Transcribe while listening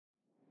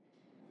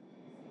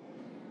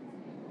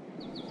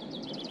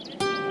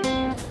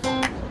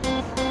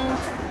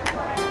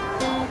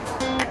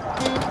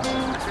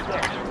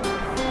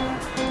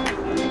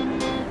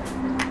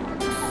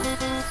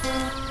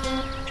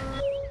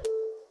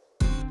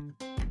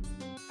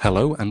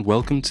Hello and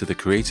welcome to the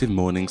Creative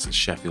Mornings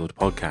Sheffield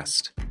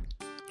podcast.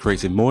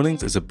 Creative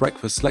Mornings is a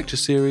breakfast lecture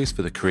series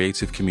for the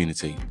creative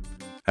community.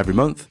 Every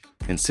month,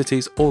 in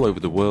cities all over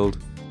the world,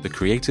 the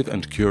creative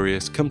and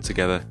curious come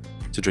together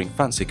to drink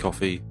fancy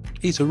coffee,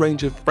 eat a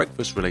range of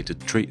breakfast-related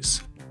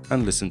treats,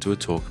 and listen to a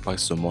talk by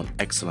someone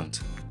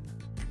excellent.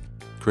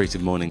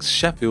 Creative Mornings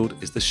Sheffield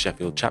is the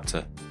Sheffield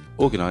chapter,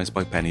 organised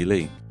by Penny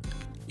Lee.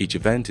 Each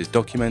event is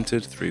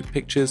documented through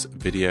pictures,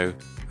 video,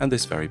 and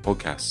this very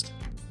podcast.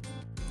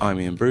 I'm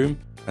Ian Broom,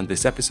 and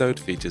this episode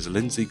features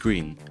Lindsay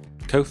Green,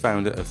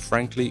 co-founder of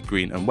Frankly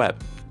Green and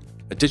Web,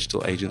 a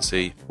digital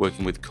agency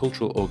working with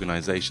cultural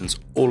organisations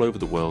all over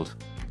the world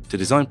to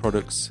design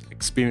products,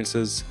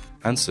 experiences,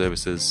 and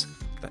services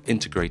that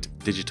integrate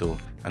digital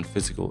and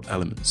physical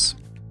elements.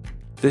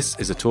 This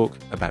is a talk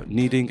about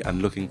needing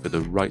and looking for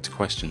the right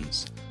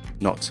questions,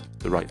 not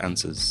the right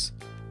answers.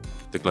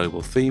 The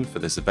global theme for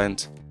this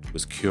event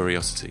was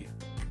curiosity.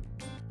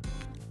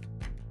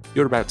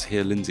 You're about to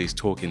hear Lindsay's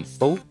talk in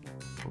full,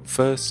 but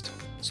first,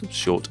 some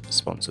short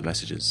sponsor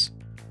messages.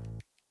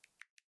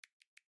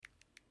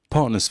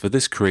 Partners for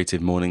this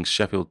Creative Mornings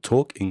Sheffield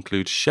talk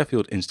include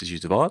Sheffield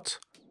Institute of Art,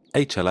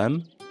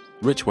 HLM,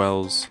 Rich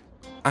Wells,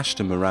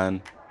 Ashton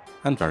Moran,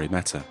 and Very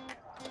Meta.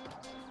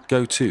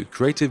 Go to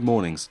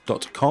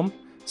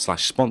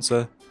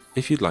creativemornings.com/sponsor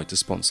if you'd like to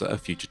sponsor a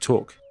future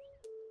talk.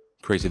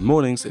 Creative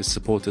Mornings is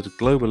supported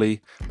globally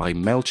by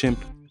MailChimp,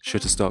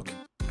 Shutterstock,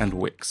 and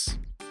Wix.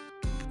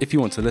 If you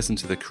want to listen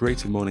to the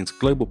Creative Mornings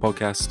Global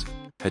podcast,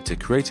 head to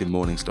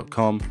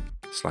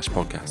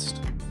creativemornings.com/podcast.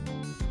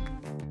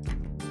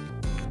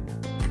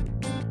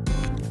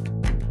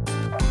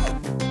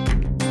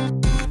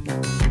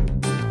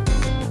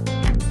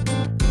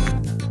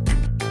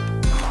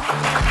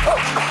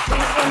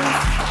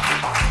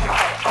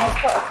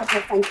 I've got a couple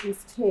of thank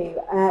yous too.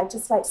 I'd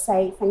just like to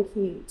say thank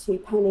you to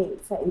Penny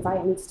for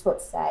inviting me to talk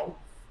today.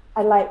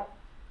 I'd like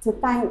to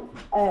thank,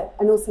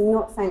 and also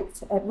not thank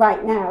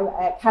right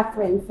now,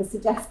 Catherine for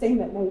suggesting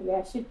that maybe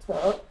I should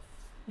talk.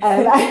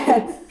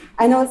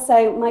 And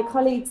also my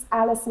colleagues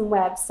Alison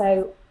Webb,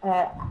 so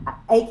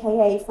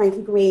aka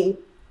Frankly Green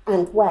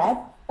and Webb.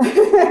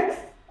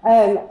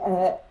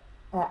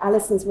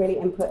 Alison's really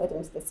inputted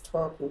into this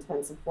talk in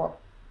terms of what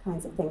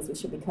kinds of things we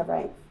should be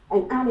covering.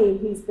 And Annie,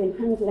 who's been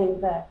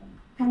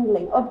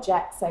handling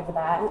objects over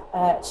there,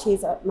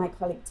 she's my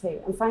colleague too.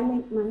 And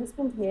finally, my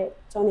husband here,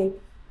 Johnny,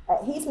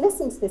 he's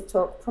listened to this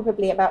talk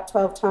probably about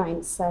 12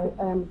 times, so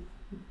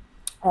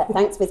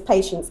thanks for his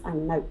patience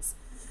and notes.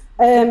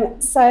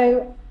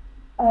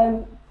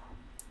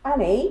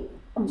 Annie,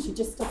 she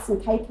just stuck some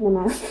cake in her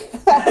mouth.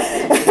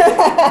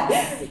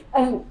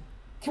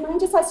 Can I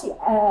just ask you,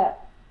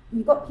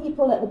 you've got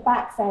people at the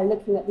back there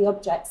looking at the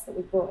objects that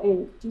we brought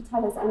in. Could you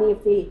tell us any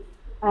of the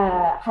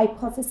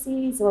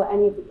hypotheses or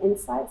any of the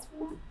insights from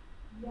that?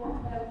 Yeah,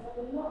 there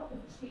are a lot of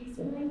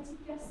cheese-related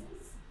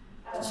guesses.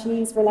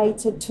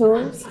 Cheese-related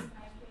tools?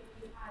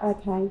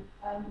 Okay.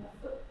 A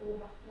football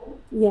raffle.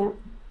 Yeah.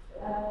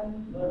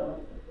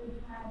 We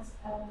had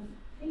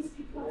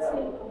pastry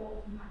cutting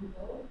or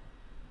mangle.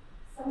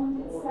 Someone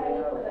did say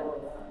that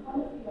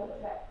one of the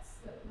objects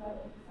that was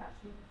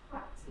actually a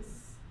practice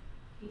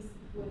piece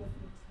of wood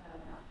from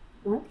Turner.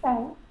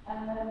 Okay.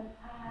 And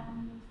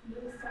we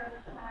also had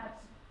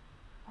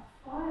a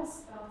fire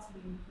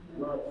starting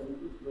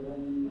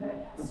implement.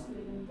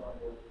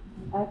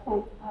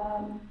 Okay.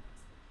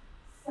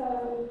 So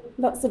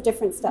lots of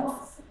different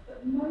stuff.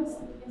 But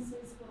most of the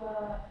guesses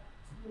were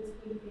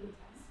towards weaving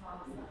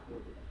textiles.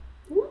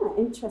 Yeah,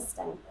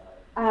 interesting.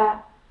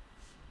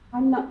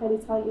 I'm not going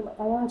to tell you what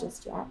they are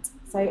just yet.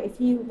 So if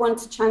you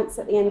want a chance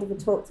at the end of the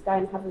talk to go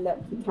and have a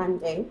look, you can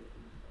do.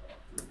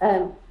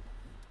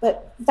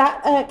 But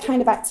that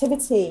kind of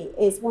activity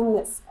is one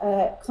that's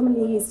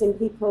commonly used in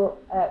for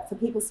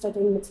people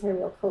studying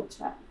material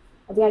culture.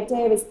 And the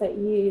idea is that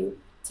you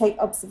take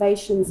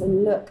observations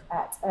and look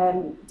at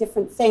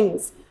different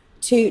things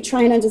to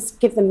try and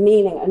give them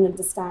meaning and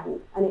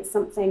understand. And it's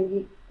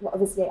something,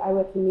 obviously I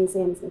work in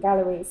museums and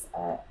galleries,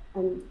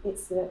 and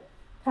it's a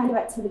kind of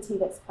activity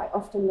that's quite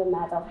often done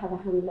there. They'll have a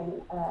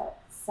handling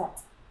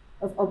set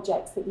of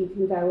objects that you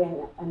can go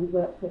in and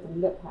work with and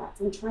look at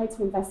and try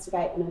to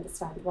investigate and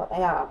understand what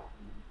they are.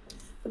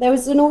 But there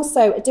was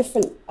also a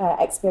different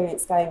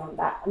experience going on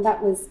and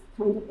that was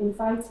kind of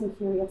inviting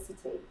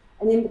curiosity,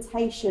 an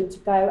invitation to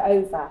go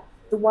over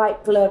the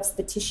white gloves,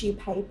 the tissue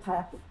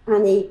paper,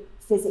 Annie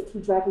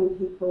physically dragging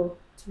people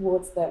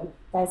towards them.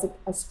 There's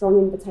a strong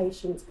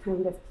invitation to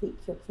kind of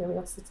pique your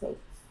curiosity.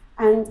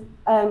 And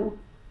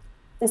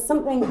there's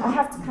something, I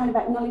have to kind of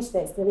acknowledge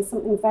this, there is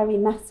something very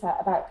meta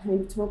about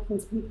kind of talking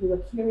to people who are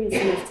curious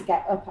enough to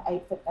get up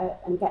at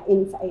and get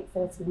in for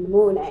 8:30 in the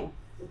morning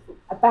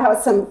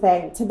about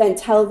something, to then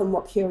tell them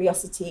what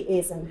curiosity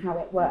is and how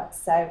it works.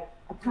 So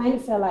I kind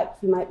of feel like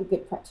you might be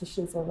good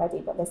practitioners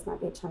already, but this might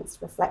be a chance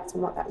to reflect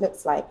on what that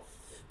looks like.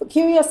 But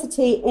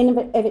curiosity in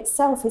of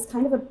itself is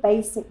kind of a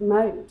basic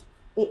mode.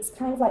 It's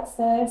kind of like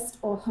thirst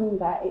or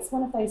hunger. It's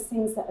one of those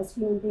things that as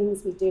human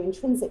beings we do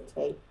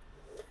intrinsically.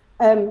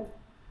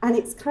 And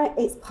it's part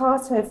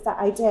of that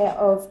idea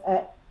of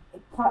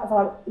part of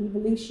our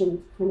evolution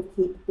to kind of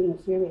keep being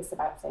curious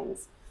about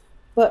things.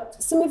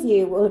 But some of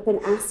you will have been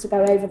asked to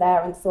go over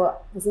there and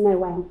thought, there's no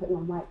way I'm putting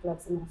on white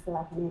gloves and I feel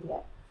like an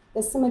idiot.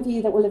 There's some of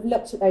you that will have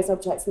looked at those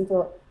objects and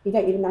thought, you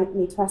don't even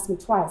need to ask me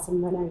twice,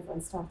 and run over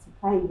and started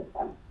playing with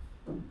them.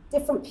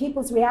 Different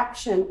people's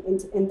reaction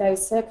in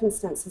those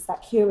circumstances,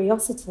 that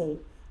curiosity,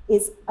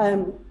 is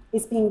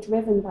being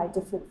driven by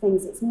different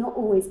things. It's not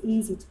always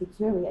easy to be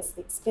curious.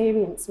 The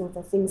experience or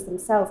the things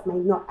themselves may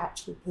not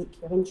actually pique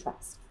your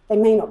interest. They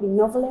may not be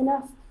novel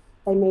enough,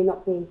 they may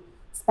not be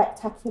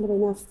spectacular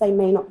enough, they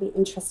may not be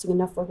interesting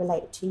enough or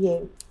related to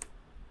you.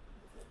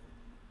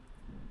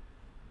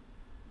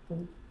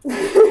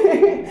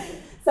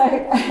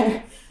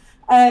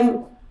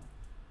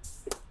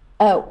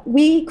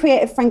 We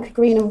created Franklin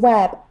Green and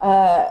Webb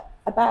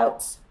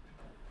about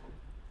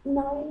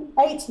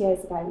 8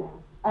 years ago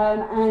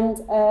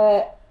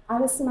now.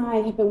 Alice and I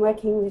have been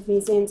working with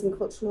museums and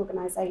cultural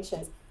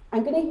organisations.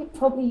 I'm going to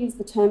probably use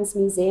the terms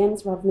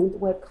museums rather than the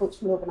word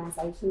cultural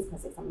organisations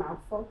because it's a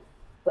mouthful,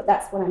 but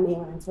that's what I mean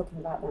when I'm talking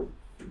about them.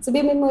 So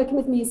we've been working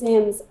with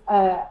museums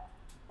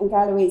and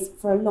galleries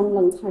for a long,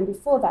 long time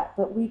before that,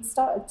 but we'd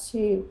started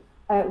to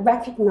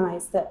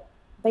recognise that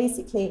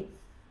basically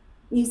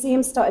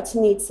museums started to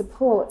need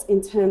support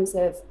in terms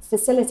of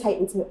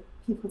facilitating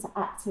people to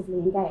actively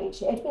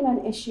engage. It had been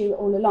an issue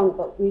all along,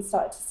 but we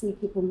started to see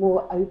people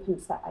more open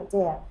to that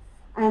idea.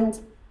 And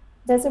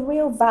there's a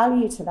real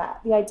value to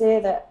that, the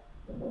idea that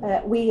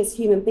we as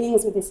human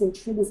beings with this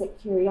intrinsic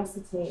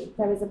curiosity,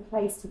 there is a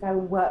place to go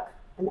and work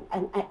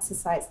and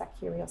exercise that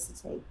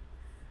curiosity.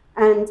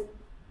 And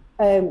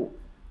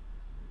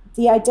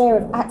the idea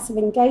of active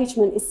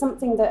engagement is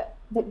something that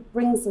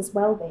brings us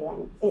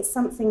well-being. It's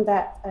something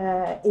that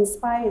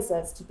inspires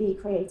us to be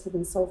creative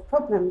and solve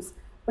problems,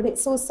 but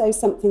it's also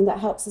something that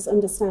helps us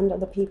understand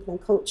other people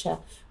and culture,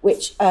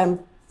 which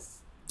I'm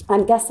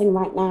guessing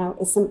right now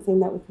is something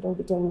that we could all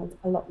be doing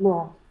a lot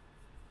more.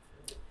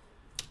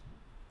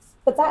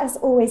 But that has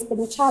always been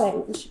a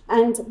challenge,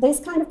 and this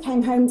kind of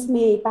came home to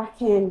me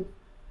back in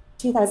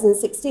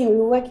 2016. We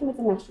were working with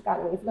the National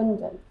Gallery of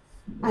London,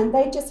 and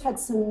they just had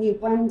some new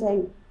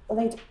branding.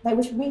 Well, they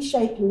were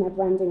reshaping their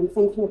branding and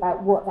thinking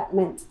about what that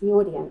meant to the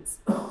audience.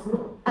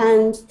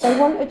 And they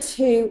wanted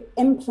to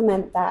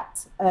implement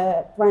that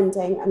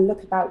branding and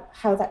look about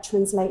how that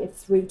translated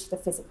through to the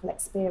physical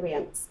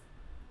experience,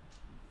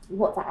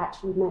 what that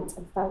actually meant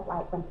and felt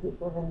like when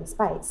people were in the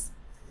space.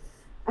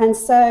 And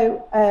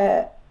so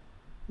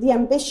the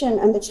ambition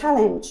and the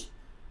challenge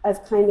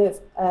of kind of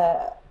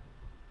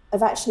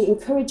actually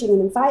encouraging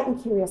and inviting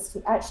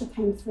curiosity actually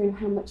came through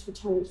how much of a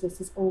challenge this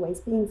has always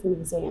been for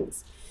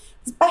museums.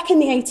 Because back in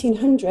the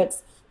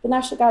 1800s, the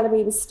National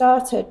Gallery was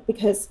started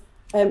because,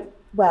 there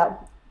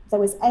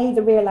was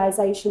the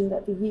realisation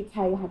that the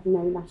UK had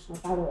no National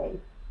Gallery,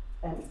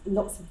 and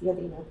lots of the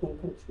other European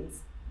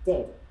countries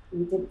did.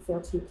 We didn't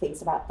feel too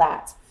pleased about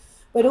that.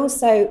 But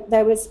also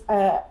there was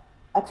a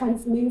kind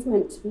of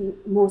movement to be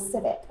more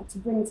civic, to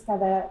bring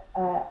together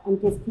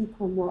and give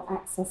people more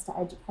access to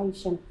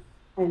education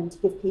and to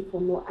give people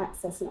more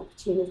access and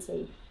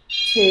opportunity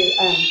to...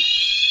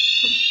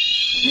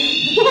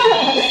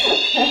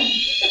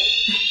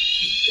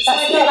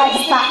 That's not like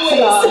a fact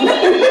alarm.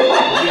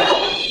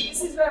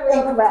 This is where we're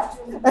incorrect.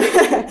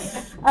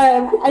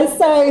 And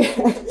so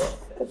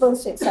the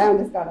bullshit sound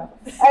has gone off.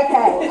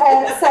 Okay,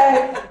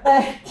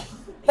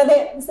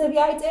 so the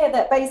idea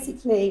that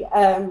basically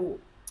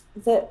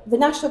the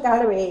National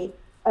Gallery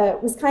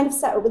was kind of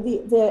set up with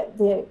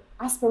the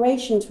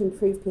aspiration to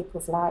improve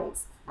people's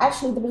lives.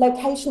 Actually, the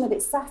location that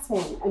it sat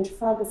in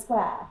Trafalgar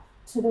Square,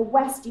 to the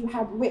west you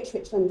had rich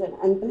London,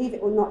 and believe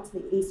it or not, to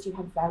the east you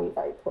had very,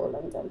 very poor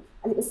London.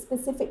 And it was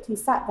specifically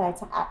sat there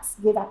to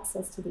give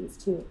access to these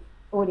two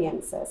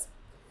audiences.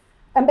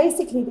 And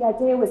basically the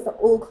idea was that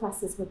all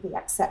classes would be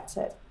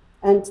accepted.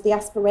 And the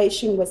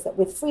aspiration was that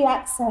with free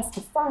access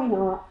to fine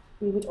art,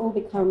 we would all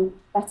become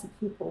better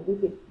people, we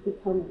would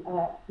become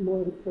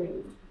more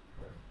improved.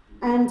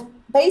 And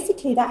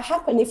basically that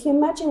happened. If you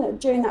imagine that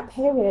during that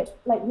period,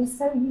 like we're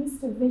so used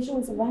to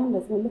visuals around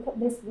us, we look at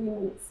this room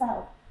in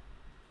itself.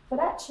 But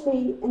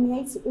actually, in the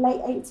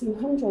late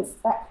 1800s,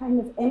 that kind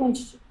of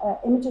images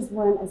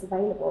weren't as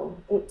available.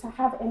 To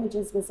have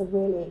images was a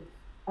really,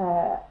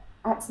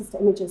 access to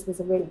images was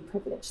a really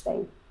privileged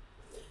thing.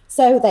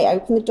 So they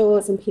opened the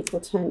doors and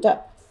people turned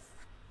up.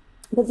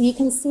 But you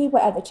can see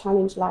where the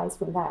challenge lies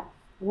from there.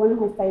 One of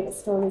my favourite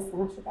stories is the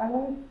National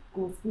Gallery,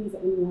 and I'll squeeze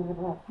it in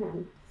wherever I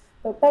can.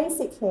 But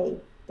basically,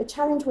 the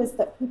challenge was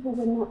that people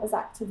were not as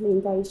actively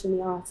engaged in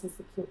the art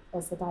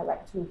as the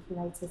director and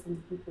curators and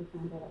the people who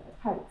handled it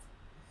at home.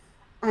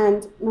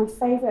 And my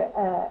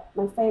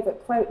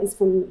favourite quote is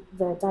from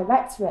the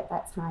director at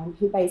that time,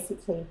 who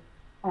basically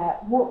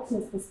walked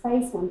into the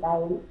space one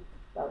day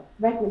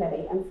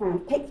regularly and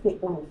found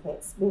picnic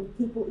blankets with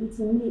people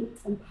eating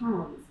meat and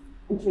pounds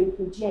and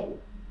drinking gin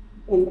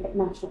in the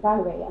National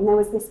Gallery. And there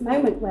was this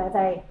moment where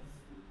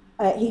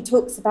he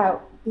talks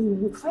about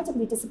being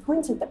incredibly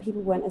disappointed that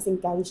people weren't as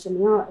engaged in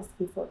the art as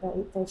he thought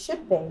they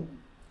should be.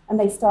 And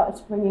they started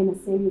to bring in a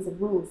series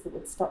of rules that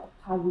would stop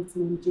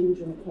Paddington and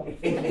Ginger and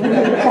Kid.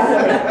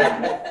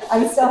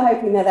 I'm still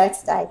hoping they're there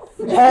today.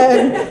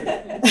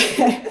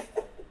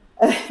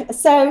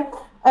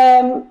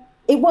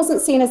 It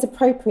wasn't seen as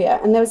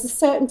appropriate, and there was a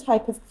certain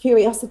type of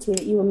curiosity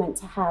that you were meant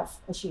to have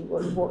as you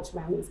walked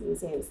around these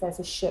museums. There's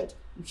a should.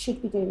 You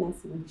should be doing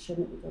this and you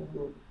shouldn't be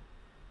doing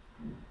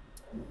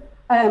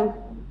that.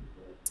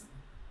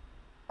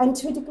 And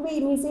to a degree,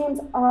 museums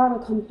are a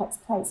complex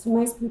place. For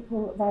most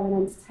people, they're an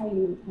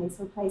entertainment place,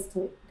 or a place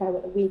to go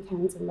at the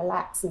weekends and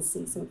relax and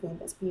see something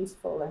that's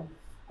beautiful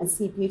and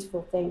see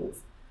beautiful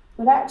things.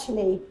 But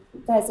actually,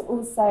 there's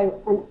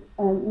also,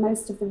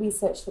 most of the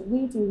research that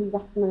we do, we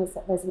recognise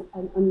that there's an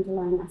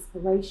underlying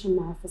aspiration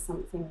there for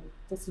something,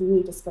 just a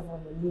new discovery,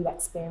 a new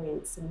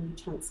experience, a new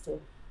chance to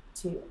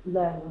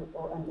learn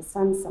or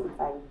understand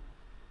something.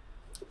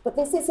 But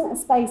this isn't a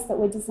space that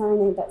we're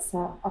designing that's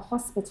a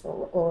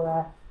hospital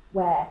or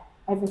where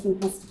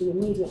everything has to be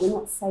immediate. We're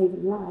not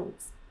saving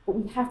lives, but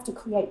we have to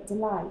create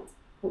delight,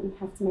 but we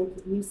have to make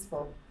it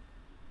useful.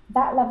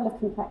 That level of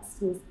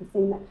complexity is the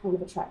thing that kind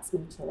of attracts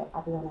me to it,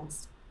 I'll be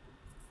honest.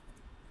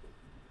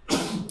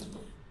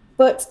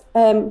 But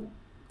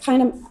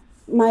kind of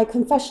my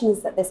confession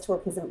is that this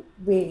talk isn't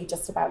really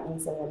just about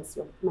museums.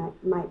 You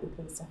might be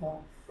pleased to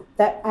hear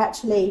that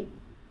actually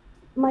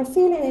my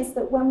feeling is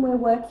that when we're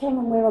working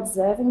and we're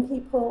observing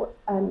people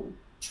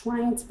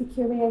trying to be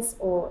curious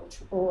or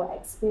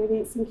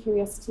experiencing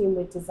curiosity, and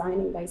we're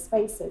designing those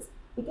spaces,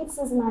 it gives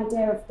us an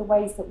idea of the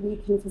ways that we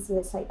can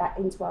facilitate that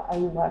into our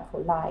own work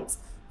or lives.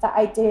 That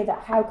idea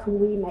that how can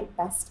we make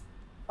best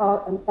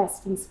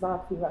use of our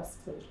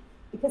curiosity.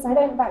 Because I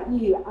don't know about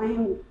you, I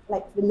am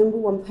like the number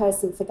one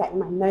person for getting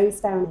my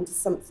nose down into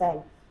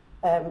something,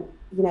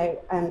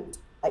 and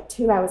like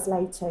 2 hours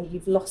later,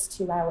 you've lost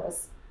 2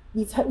 hours.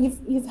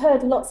 You've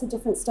heard lots of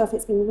different stuff.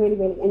 It's been really,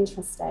 really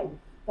interesting.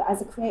 But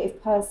as a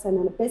creative person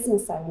and a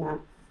business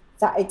owner,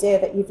 that idea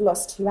that you've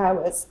lost 2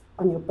 hours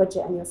on your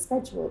budget and your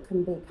schedule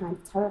can be kind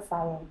of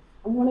terrifying.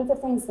 And one of the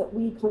things that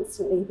we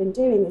constantly have been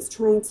doing is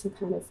trying to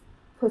kind of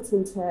put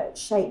into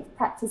shape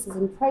practices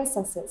and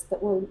processes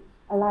that will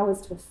allow us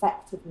to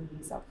effectively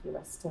use our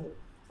curiosity.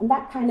 And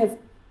that kind of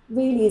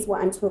really is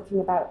what I'm talking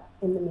about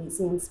in the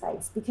museum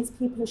space, because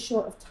people are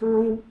short of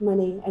time,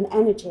 money, and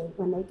energy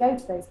when they go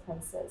to those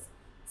places.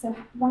 So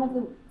one of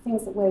the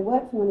things that we're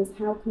working on is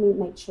how can we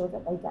make sure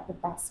that they get the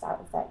best out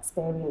of their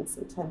experience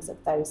in terms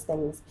of those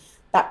things,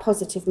 that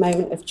positive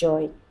moment of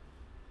joy.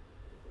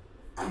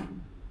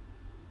 And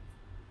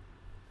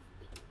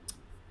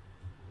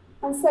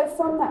so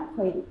from that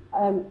point,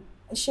 I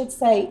should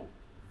say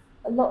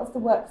a lot of the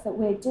work that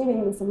we're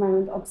doing is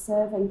around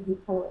observing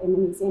people in the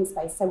museum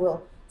space. So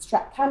we'll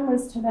strap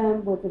cameras to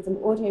them, we'll give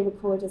them audio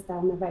recorders,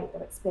 they'll narrate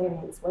their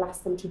experience, we'll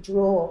ask them to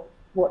draw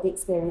what the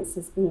experience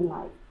has been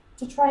like,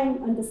 to try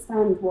and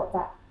understand what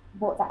that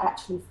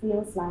actually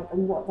feels like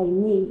and what they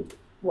need,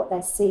 what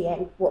they're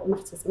seeing, what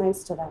matters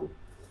most to them.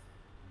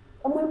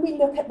 And when we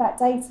look at that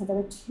data, there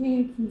are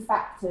two key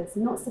factors,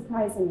 not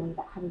surprisingly,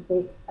 that have a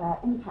big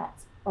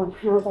impact on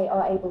how they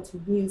are able to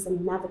use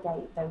and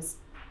navigate those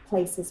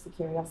places for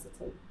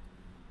curiosity.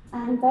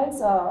 And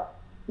those are,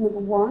 number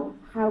one,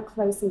 how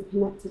close and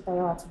connected they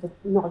are to the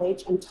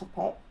knowledge and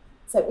topic.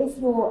 So if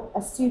you're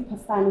a super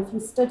fan, if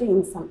you're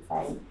studying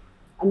something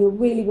and you're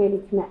really, really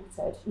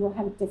connected, you'll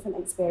have a different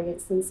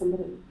experience than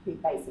somebody who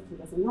basically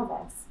is a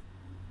novice.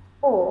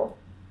 Or,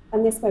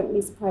 and this won't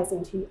be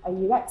surprising to a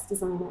UX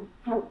designer,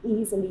 how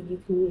easily you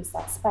can use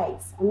that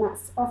space. And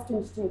that's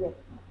often to do with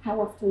how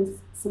often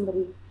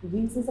somebody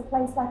uses a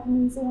place like a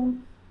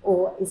museum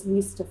or is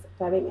used to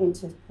going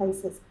into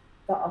places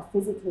that are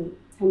physically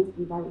tend to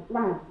be very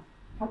grand,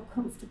 how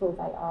comfortable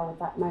they are at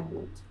that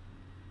moment.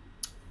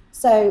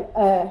 So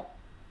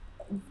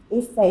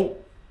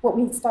what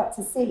we start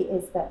to see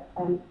is that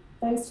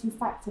those two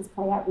factors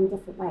play out in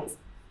different ways.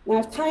 Now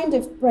I've kind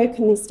of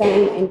broken this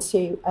down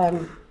into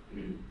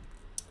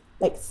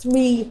like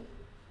three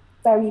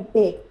very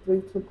big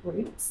brutal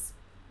groups.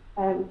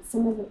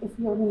 If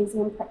you're a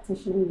museum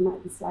practitioner, you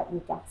might be slightly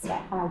aghast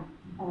at how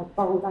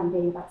bold I'm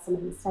being about some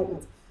of these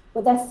statements.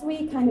 But there are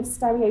three kind of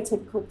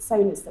stereotypical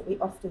personas that we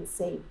often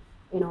see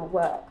in our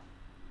work.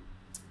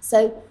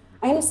 So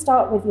I'm going to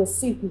start with your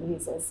super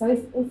users. So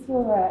if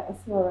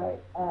you're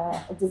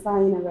a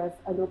designer of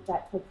an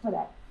object or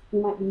product,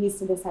 you might be used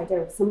to this idea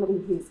of somebody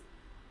who's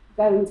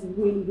going to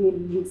really,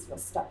 really use your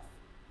stuff.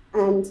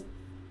 And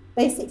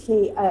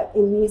basically,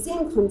 in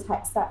museum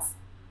context, that's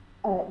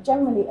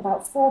generally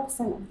about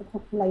 4% of the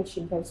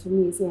population go to a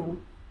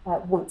museum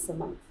once a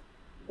month,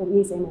 a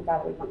museum or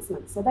gallery once a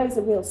month. So those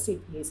are real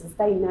super users.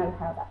 They know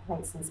how that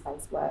place and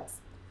space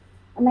works.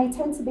 And they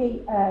tend to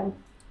be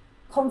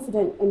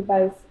confident in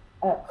both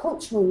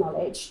cultural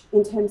knowledge,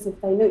 in terms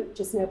of they don't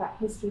just know about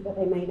history, but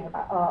they may know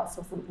about arts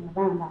or something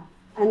around that.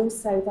 And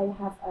also they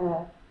have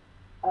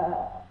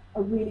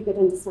a really good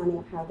understanding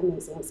of how the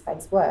museum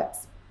space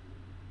works.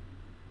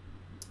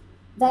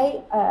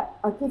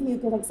 I'll give you a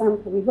good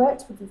example. We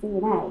worked with the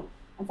V&A,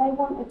 and they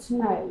wanted to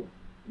know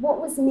what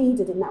was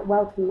needed in that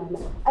welcome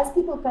moment? As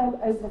people go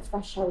over the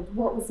threshold,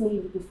 what was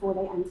needed before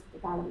they entered the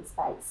gallery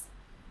space?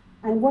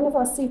 And one of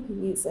our super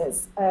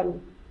users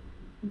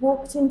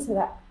walked into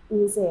that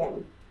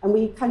museum, and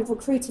we kind of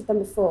recruited them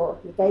before.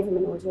 We gave them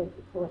an audio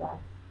recorder.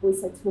 We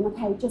said to them,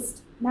 okay,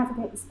 just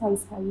navigate the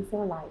space how you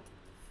feel like.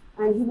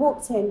 And he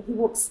walked in, he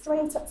walked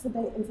straight up to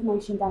the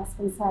information desk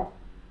and said,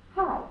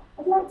 hi,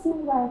 I'd like to know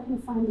where I can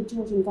find the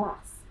Georgian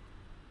glass.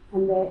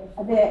 And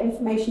the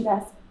information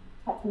desk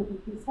kept on the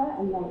computer,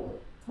 and they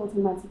told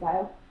him where to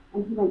go.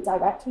 And he went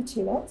directly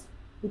to it.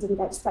 He didn't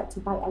get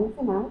distracted by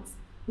anything else.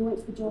 He went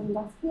to the Georgian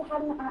glass. He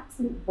had an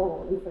absolute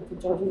ball in front of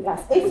the Georgian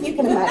glass, if you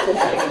can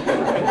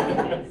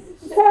imagine.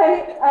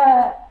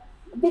 So,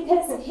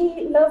 because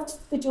he loved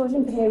the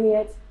Georgian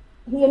period,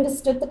 he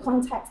understood the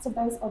context of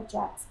those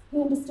objects.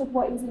 He understood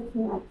what he was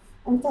looking at.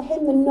 And for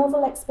him, the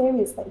novel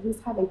experience that he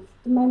was having,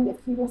 the moment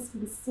of curiosity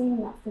was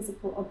seeing that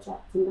physical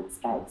object in that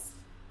space.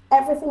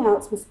 Everything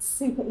else was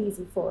super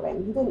easy for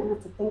him. He didn't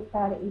have to think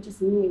about it. He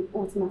just knew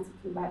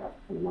automatically where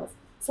everything was.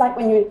 It's like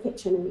when you're in a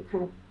kitchen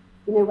and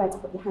you know where to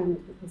put your hand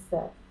because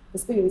the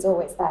spoon's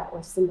always there, or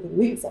if somebody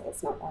moves it,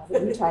 it's not there,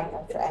 but you try and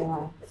go for it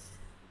anyway.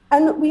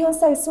 And we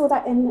also saw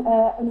that in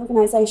an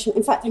organisation.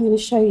 In fact, I'm going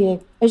to show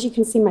you. As you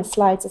can see, my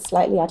slides are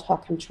slightly ad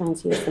hoc. I'm trying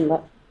to use them,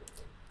 but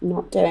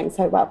not doing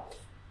so well.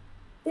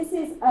 This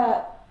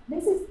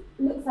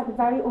looks like a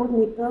very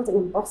ordinary building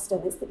in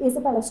Boston. It's the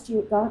Isabella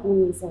Stewart Gardner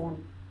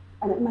Museum,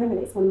 and at the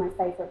moment it's one of my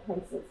favourite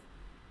places.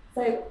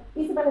 So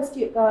Isabella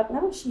Stewart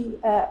Gardner,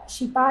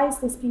 she buys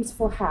this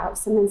beautiful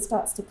house and then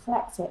starts to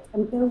collect it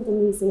and build a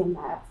museum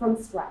there from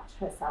scratch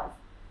herself.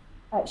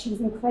 She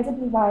was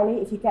incredibly wily.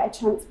 If you get a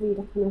chance to read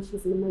up on her,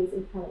 she's an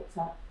amazing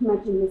character.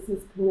 Imagine this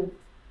is kind of,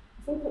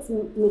 I think it's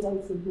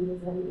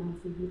mid-1800s, early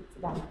 1900s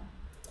today.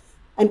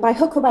 And by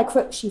hook or by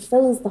crook, she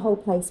fills the whole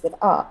place with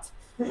art.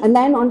 And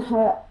then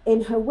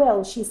in her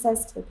will, she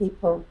says to the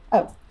people,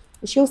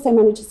 she also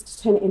manages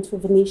to turn it into a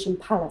Venetian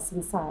palace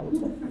inside.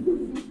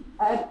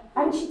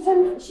 And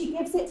she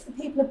gives it to the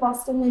people of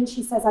Boston, and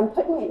she says, I'm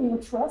putting it in your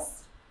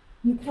trust.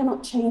 You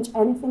cannot change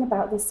anything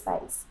about this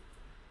space.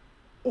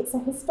 It's a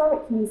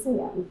historic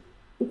museum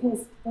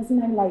because there's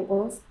no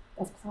labels,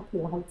 there's crappy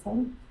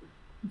lighting.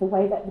 The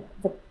way that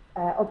the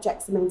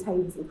objects are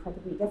maintained is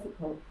incredibly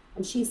difficult.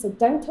 And she said,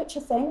 don't touch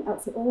a thing,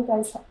 else it all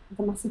goes to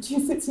the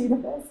Massachusetts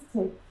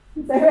University.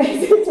 So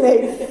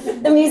basically,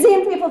 the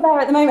museum people there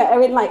at the moment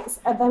are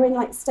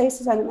in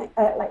stated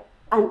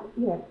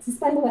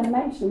suspended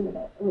animation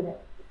with it.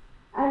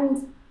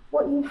 And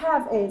what you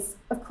have is,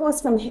 of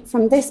course, from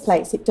this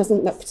place, it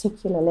doesn't look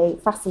particularly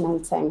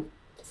fascinating.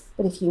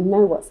 But if you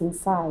know what's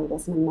inside,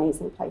 it's an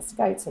amazing place to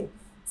go to.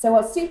 So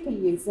our super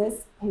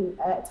users who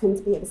tend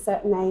to be of a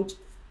certain age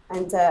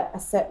and a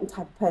certain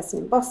type of person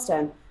in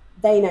Boston,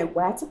 they know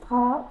where to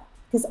park,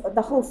 because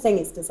the whole thing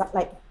is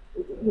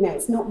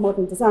it's not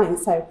modern design,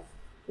 so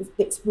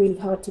it's really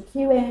hard to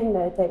queue in,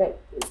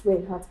 it's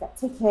really hard to get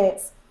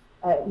tickets,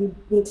 you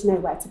need to know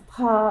where to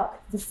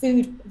park. The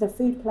food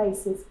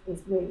place is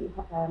really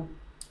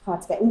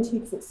hard to get into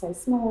because it's so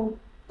small.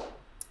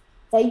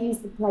 They use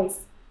the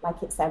place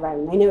like it's their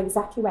own. They know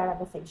exactly where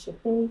everything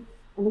should be,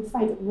 and they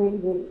find it really,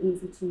 really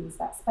easy to use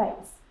that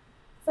space.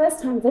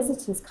 First-time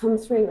visitors come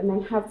through and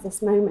they have this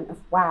moment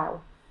of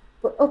wow,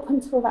 but up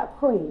until that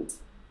point,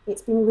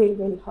 it's been really,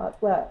 really hard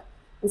work.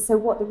 And so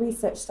what the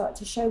research started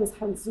to show was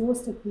how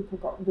exhausted people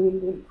got really,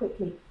 really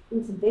quickly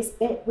into this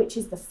bit, which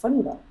is the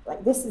fun bit.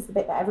 Like, this is the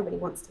bit that everybody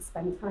wants to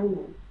spend time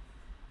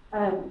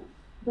in.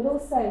 But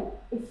also,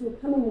 if you're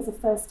coming as a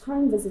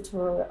first-time visitor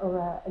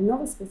or a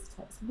novice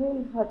visitor, it's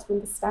really hard to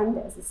understand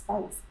it as a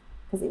space,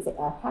 because it's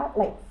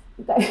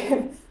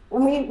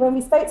when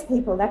we spoke to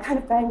people, they're kind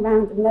of going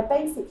around and they're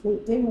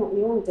basically doing what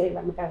we all do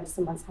when we're going to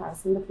someone's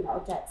house and looking at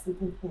objects and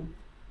thinking,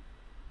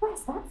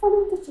 where's that from?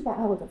 How did you get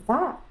hold of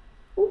that?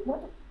 Ooh,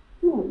 what?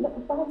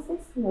 Look, why is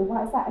this?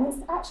 Why is that? And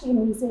it's actually a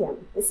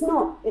museum. It's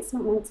not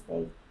meant to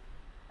be.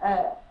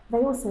 They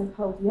also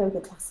hold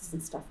yoga classes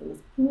and stuff in this.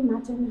 Can you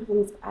imagine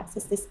having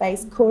access to this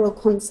space? Choral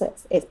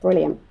concerts, it's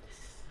brilliant.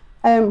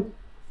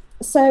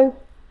 So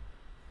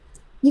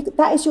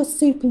that is your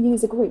super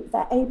user group.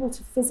 They're able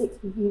to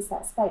physically use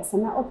that space,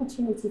 and that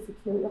opportunity for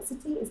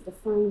curiosity is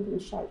defined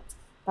and shaped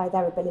by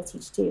their ability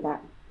to do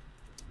that.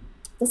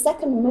 The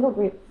second middle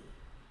group,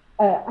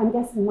 I'm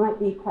guessing might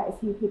be quite a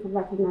few people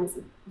recognise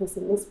this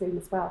in this room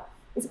as well.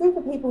 It's a group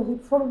of people who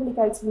probably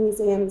go to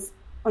museums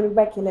on a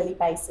regularly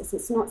basis.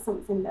 It's not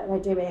something that they're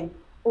doing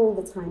all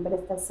the time, but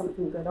if there's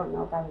something good on,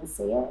 they'll go and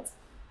see it.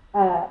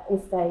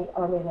 If they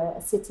are in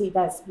a city,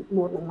 there's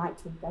more than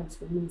likely to go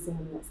to a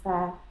museum that's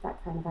there,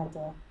 that kind of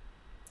idea.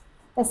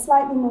 They're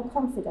slightly more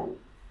confident.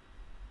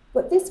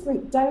 But this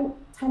group don't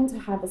tend to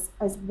have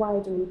as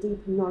wider and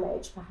deeper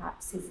knowledge,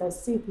 perhaps, as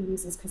those super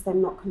users, because they're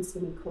not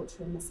consuming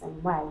culture in the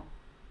same way.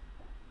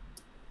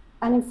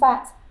 And in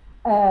fact,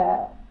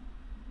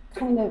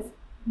 kind of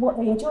what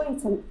they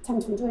tend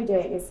to enjoy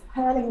doing is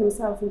hurling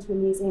themselves into a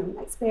museum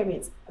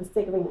experience and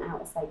figuring it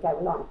out as they go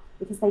along,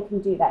 because they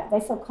can do that. They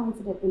feel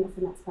confident enough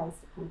in that space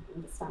to kind of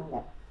understand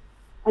it.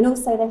 And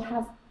also they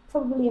have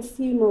probably a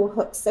few more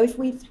hooks. So if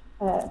we,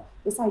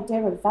 this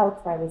idea of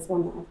Velcro is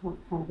one that I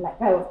can't kind of let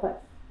go of,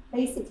 but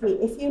basically,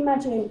 if you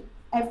imagine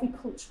every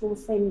cultural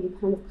thing you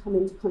kind of come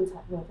into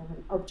contact with, or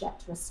an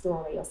object or a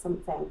story or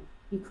something,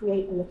 you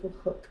create a little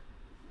hook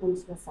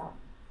onto yourself.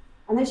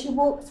 And as you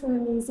walk through a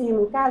museum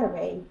or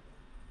gallery,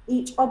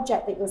 each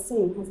object that you're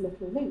seeing has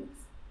little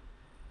loops.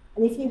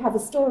 And if you have a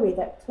story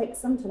that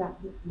clicks onto that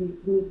loop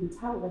and you can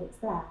tell that it's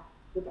there,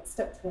 you'll get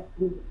stuck to it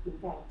and you get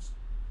engaged.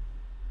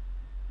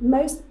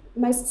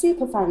 Most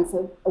super fans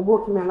are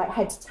walking around like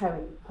head to toe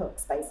in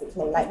hooks,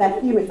 basically, like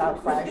they're human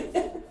Velcro.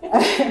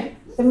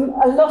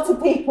 A lot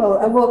of people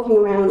are walking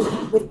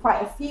around with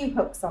quite a few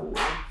hooks on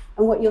them,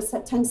 and what you'll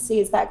tend to see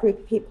is that group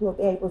of people will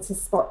be able to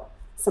spot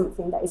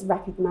something that is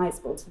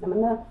recognisable to them,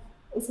 and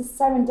it's a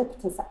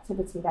serendipitous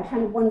activity. They're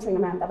kind of wandering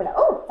around, they'll be like,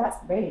 oh, that's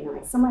really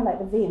nice. Somewhere like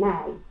the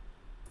V&A,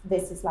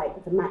 this is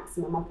like the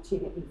maximum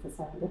opportunity for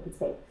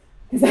serendipity,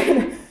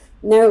 because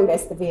no one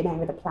goes to the V&A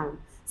with a plan.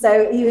 So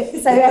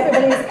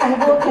everybody's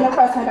kind of walking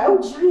across and go,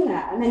 oh,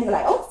 China, and then you're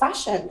like, oh,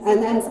 fashion,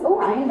 and then it's, oh,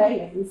 Iron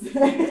Maidens.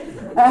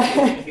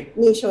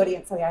 Niche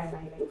audience for the Iron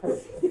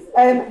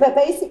Maidens. But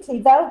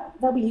basically,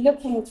 they'll be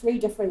looking through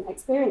different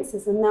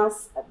experiences, and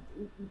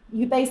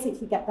you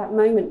basically get that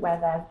moment where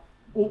they're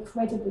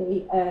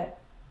incredibly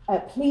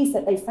pleased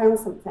that they found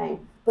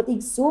something, but the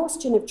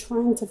exhaustion of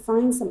trying to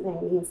find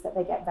something means that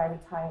they get very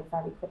tired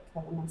very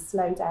quickly and they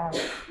slow down.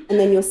 And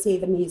then you'll see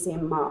the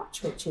museum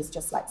march, which is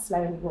just like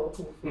slowly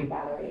walking through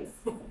galleries,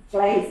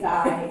 glazed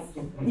eyes.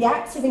 The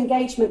active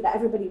engagement that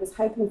everybody was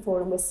hoping for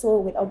and we saw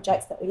with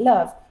objects that we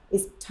love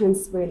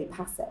turns really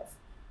passive,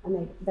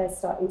 and they're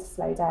starting to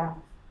slow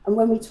down. And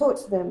when we talk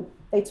to them,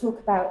 they talk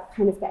about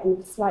kind of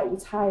getting slightly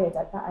tired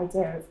at that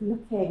idea of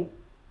looking,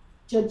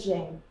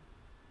 judging,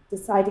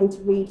 deciding to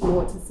read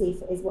more to see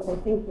if it is what they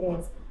think it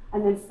is,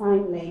 and then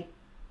finally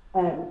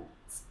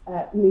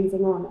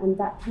moving on. And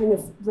that kind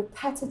of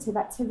repetitive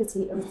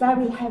activity, a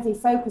very heavy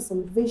focus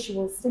on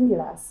visual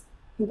stimulus,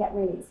 can get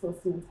really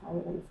exhausting and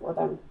tiring for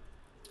them.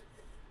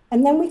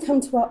 And then we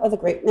come to our other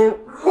group. Now,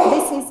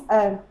 this is,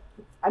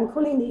 I'm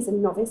calling these a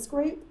novice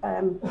group.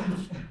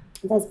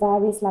 There's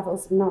various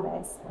levels of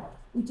novice.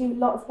 We do a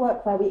lot of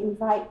work where we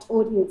invite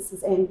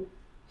audiences in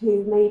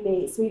who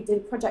maybe, so we did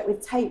a project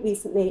with Tate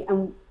recently,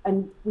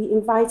 and we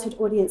invited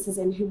audiences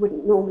in who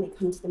wouldn't normally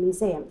come to the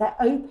museum. They're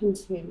open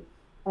to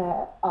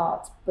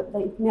art, but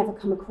they've never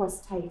come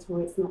across Tate,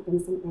 or it's not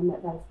been something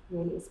that they've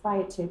really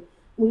aspired to. And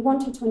we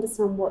wanted to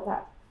understand what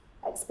that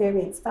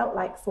experience felt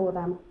like for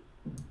them.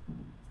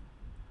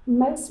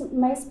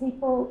 Most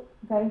people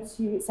go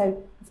to,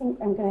 so I think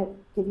I'm going to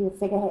give you a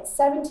figure here,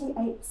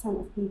 78%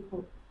 of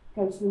people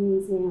go to the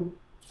museum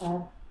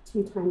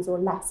 2 times or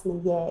less in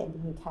a year in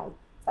the UK.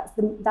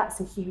 That's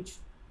a huge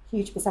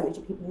percentage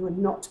of people who are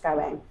not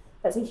going.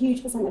 That's a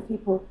huge percent of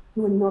people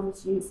who are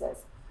novice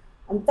users.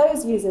 And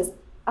those users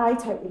I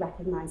totally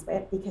recognise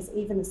with, because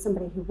even as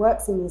somebody who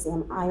works in a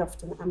museum, I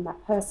often am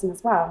that person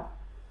as well,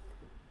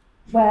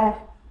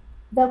 where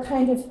they'll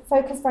kind of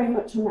focus very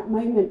much on that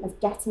moment of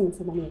getting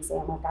to the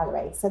museum or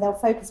gallery. So they'll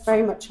focus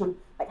very much on,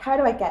 like, how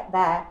do I get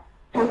there?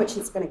 How much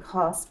it's going to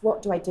cost?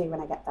 What do I do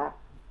when I get there?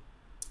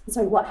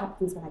 Sorry, what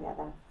happens when I get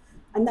there?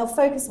 And they'll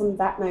focus on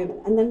that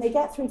moment. And then they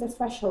get through the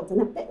threshold.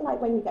 And a bit like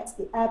when you get to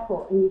the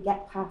airport and you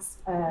get past,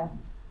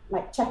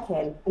 like,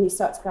 check-in, and you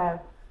start to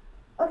go,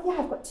 oh,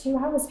 yeah, I've got 2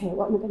 hours here.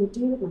 What am I going to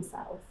do with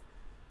myself?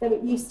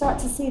 Then you start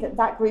to see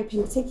that group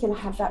in particular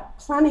have that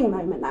planning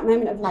moment, that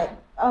moment of, like,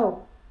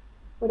 oh,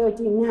 what do I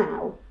do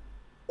now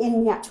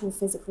in the actual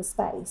physical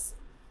space?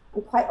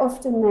 And quite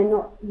often they're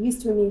not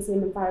used to a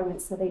museum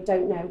environment, so they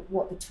don't know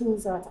what the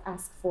tools are to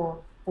ask for.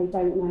 They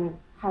don't know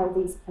how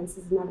these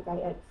places are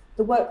navigated.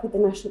 The work with the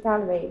National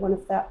Gallery, one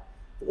of the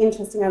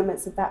interesting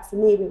elements of that for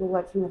me, we were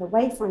working with a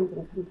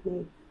wayfinding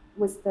company,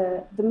 was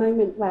the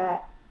moment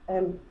where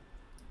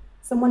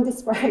someone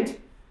described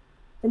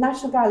the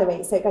National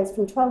Gallery, so it goes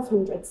from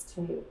 1200s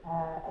to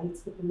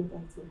the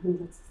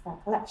mid-1800s, is their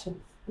collection.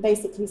 And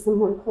basically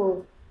someone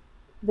called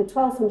the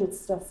 1200s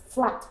stuff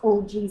flat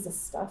old Jesus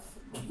stuff.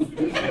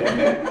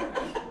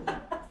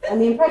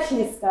 And the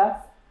Impressionist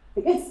stuff,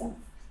 the good stuff.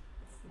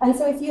 And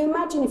so if you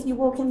imagine, if you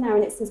walk in there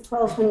and it says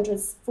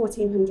 1200s,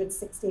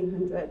 1400s,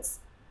 1600s,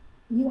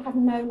 you have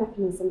no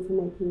mechanism for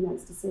making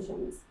those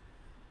decisions.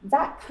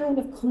 That kind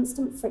of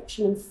constant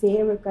friction and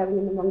fear of going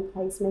in the wrong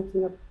place,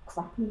 making a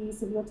crappy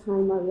use of your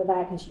time while you're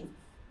there because you've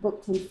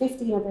booked in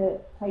 50 other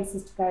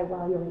places to go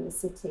while you're in the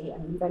city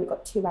and you've only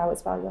got 2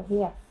 hours while you're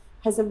here,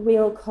 has a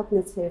real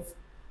cognitive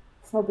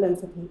problem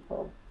for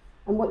people.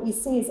 And what you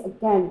see is,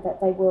 again,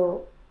 that they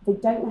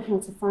don't know how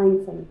to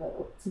find things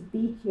to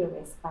be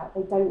curious about.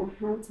 They don't know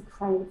how to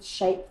kind of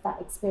shape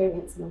that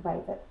experience in a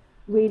way that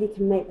really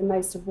can make the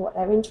most of what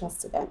they're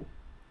interested in.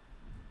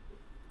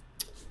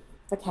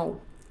 Okay.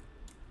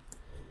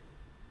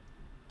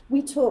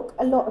 We talk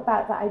a lot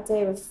about that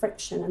idea of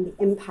friction and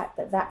the impact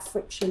that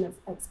friction of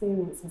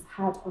experience has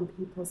had on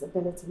people's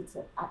ability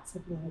to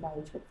actively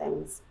engage with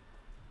things.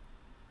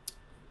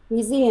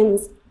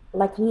 Museums,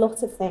 like a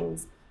lot of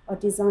things, are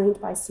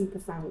designed by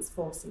superfans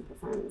for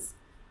superfans.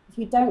 If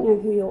you don't know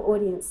who your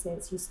audience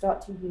is, you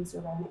start to use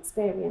your own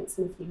experience.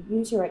 And if you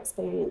use your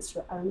experience,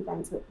 you're only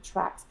going to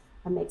attract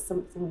and make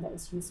something that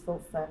is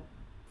useful for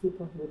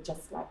people who are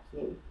just like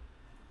you.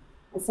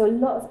 And so a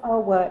lot of our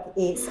work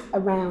is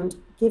around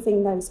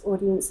giving those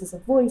audiences a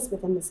voice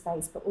within the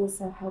space, but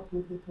also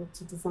helping people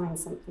to design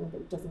something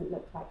that doesn't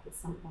look like it's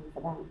something for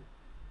them.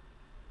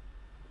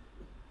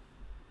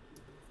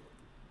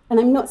 And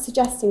I'm not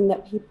suggesting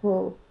that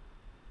people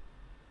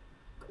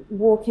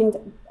walk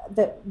in,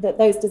 that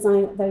those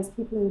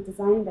people who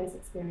design those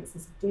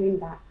experiences are doing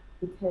that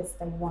because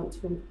they want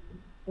to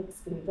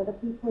exclude other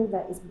people.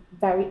 That is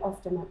very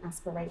often an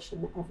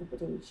aspiration that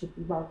everybody should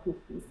be welcome to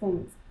these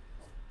things.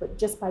 But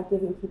just by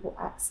giving people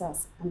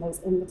access and those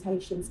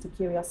invitations to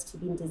curiosity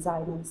being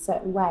designed in a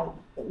certain way,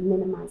 it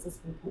minimises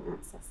who can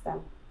access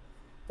them.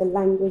 The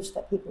language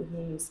that people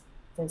use,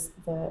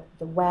 the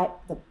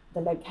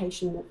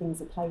location that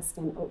things are placed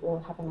in are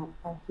all having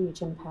a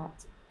huge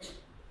impact.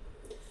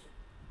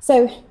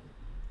 So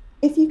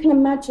if you can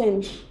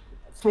imagine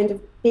kind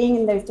of being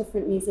in those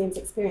different museums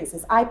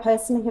experiences, I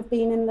personally have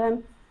been in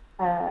them.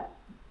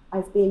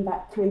 I've been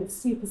that kind of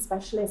super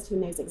specialist who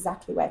knows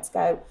exactly where to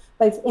go,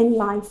 both in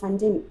life and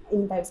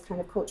in those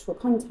kind of cultural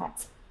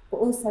contexts. But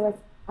also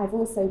I've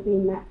also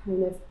been that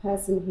kind of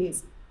person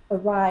who's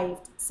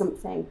arrived at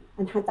something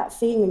and had that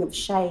feeling of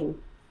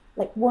shame.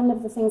 Like one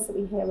of the things that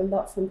we hear a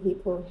lot from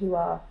people who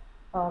are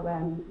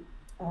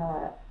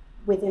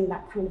within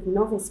that kind of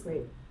novice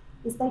group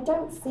is they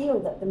don't feel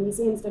that the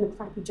museum's done a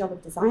crappy job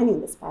of designing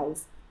the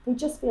space. They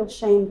just feel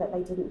shame that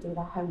they didn't do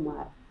their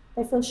homework.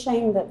 They feel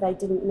shame that they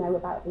didn't know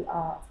about the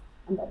art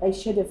and that they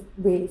should have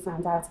really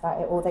found out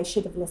about it, or they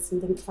should have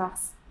listened in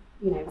class,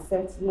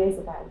 30 years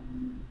ago.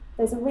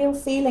 There's a real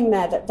feeling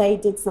there that they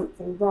did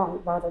something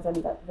wrong rather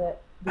than that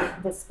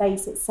the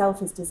space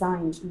itself is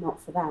designed not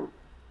for them.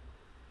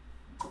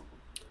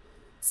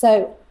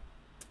 So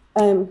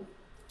kind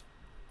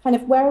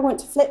of where I want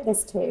to flip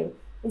this to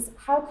is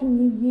how can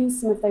you use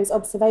some of those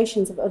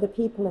observations of other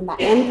people and that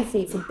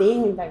empathy for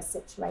being in those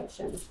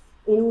situations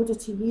in order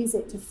to use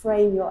it to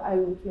frame your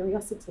own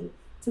curiosity,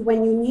 to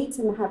when you need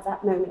to have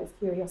that moment of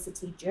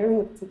curiosity during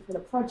a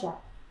particular project,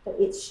 that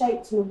it's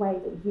shaped in a way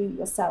that you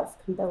yourself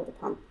can build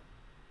upon.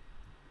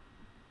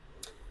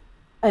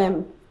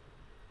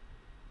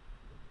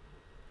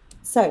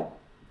 So,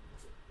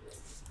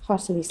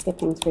 heartily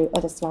skipping through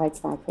other slides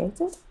that I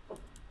created.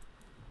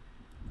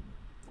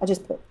 I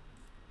just put,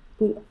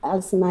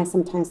 Alice and I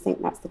sometimes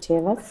think that's the two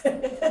of us.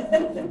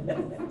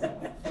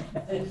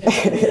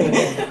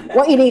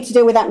 What you need to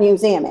do with that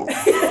museum is.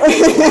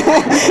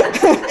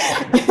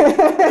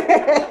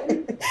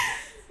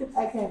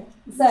 Okay,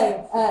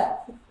 so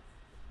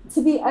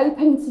to be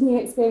open to new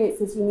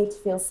experiences, you need to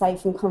feel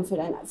safe and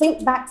confident.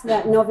 Think back to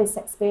that novice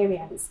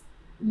experience.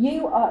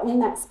 You are in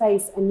that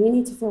space and you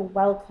need to feel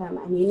welcome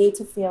and you need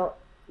to feel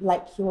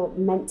like you're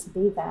meant to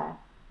be there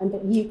and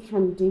that you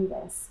can do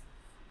this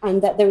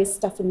and that there is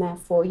stuff in there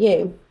for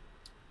you.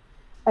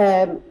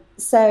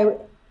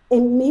 So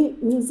in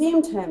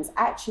museum terms,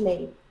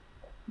 actually,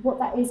 what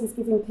that is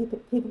giving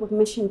people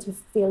permission to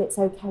feel it's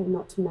okay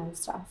not to know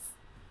stuff.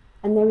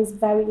 And there is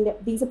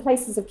these are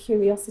places of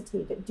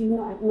curiosity that do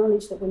not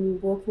acknowledge that when you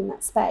walk in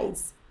that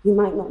space, you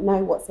might not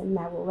know what's in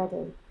there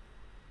already.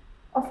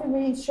 Offer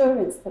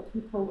reassurance that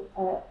people,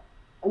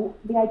 and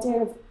the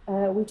idea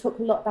of, we talk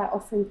a lot about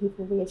offering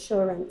people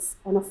reassurance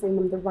and offering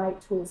them the right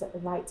tools at the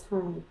right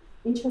time.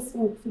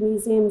 Interesting for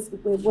museums,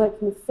 we're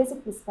working with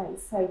physical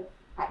space, so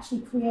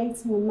actually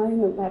creating a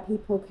moment where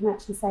people can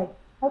actually say,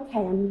 okay,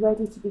 I'm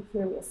ready to be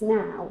curious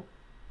now,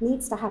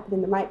 needs to happen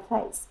in the right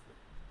place.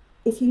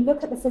 If you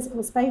look at the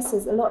physical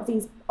spaces, a lot of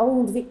these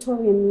old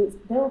Victorian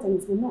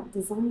buildings were not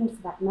designed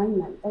for that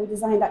moment. They were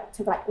designed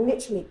to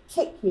literally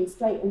kick you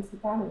straight into the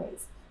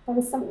galleries. There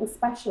was something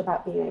special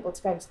about being able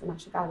to go to the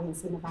National Gallery and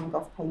see a Van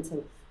Gogh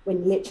painting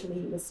when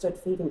literally you were stood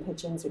feeding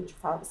pigeons in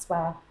Trafalgar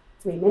Square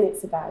 3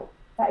 minutes ago.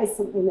 That is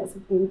something that's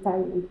been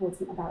very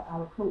important about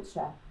our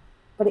culture.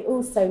 But it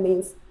also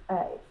means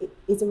it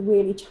is a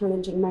really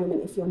challenging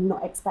moment if you're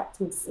not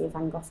expecting to see a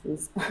Van Gogh's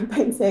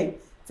painting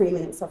 3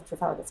 minutes off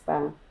Trafalgar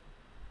Square.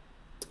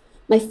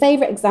 My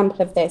favourite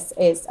example of this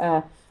is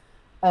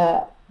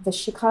the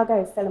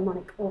Chicago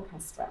Philharmonic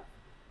Orchestra.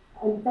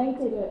 And they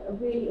did a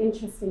really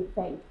interesting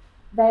thing.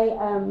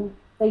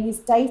 They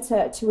used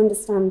data to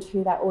understand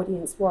who that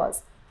audience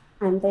was.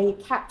 And they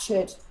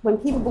captured, when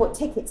people bought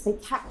tickets, they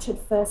captured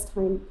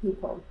first-time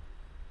people.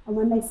 And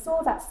when they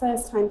saw that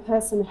first-time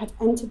person had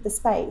entered the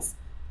space,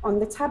 on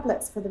the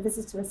tablets for the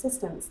visitor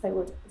assistants, they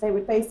would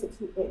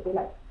basically, it'd be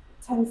like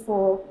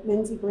 10-4,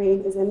 Lindsay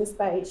Green is in the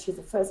space, she's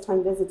a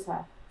first-time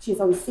visitor, she's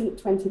on seat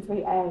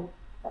 23A.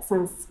 That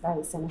sounds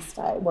very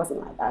sinister. It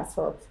wasn't like that at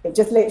all. It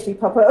just literally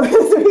popped up.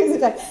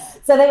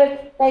 So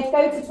they'd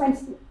go to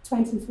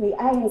 23A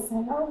and say,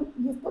 oh,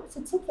 you've booked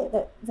a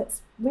ticket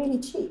that's really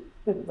cheap.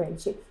 Really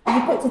cheap.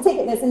 You've booked a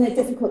ticket that's in a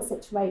difficult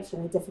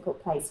situation, a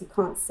difficult place, you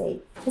can't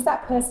see. Because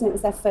that person, it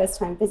was their first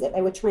time visit.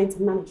 They were trying to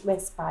manage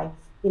risk by,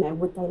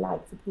 would they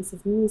like the piece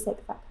of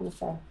music, that kind of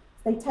thing.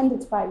 So they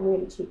tended to buy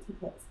really cheap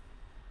tickets.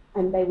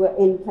 and they were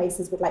in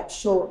places with like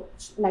short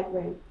leg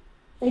room,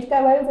 they'd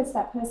go over to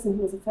that person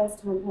who was a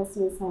first-time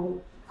person and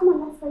say, come on,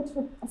 let's go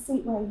to a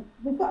seat where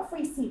we've got a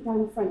free seat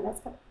down the front, let's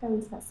go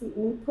into that seat.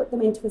 And they'd put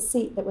them into a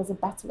seat that was a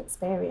better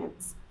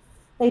experience.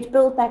 They'd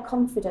build their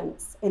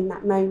confidence in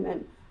that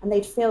moment, and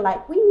they'd feel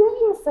like, we know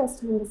you're a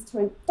first-time visitor,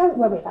 and don't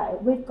worry about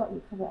it, we've got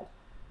you covered.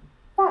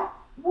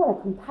 What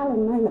a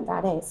compelling moment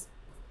that is.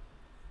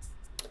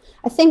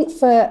 I think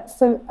for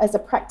as a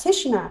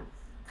practitioner,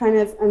 kind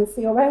of, and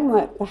for your own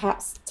work,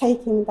 perhaps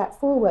taking that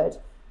forward,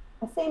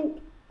 I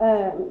think,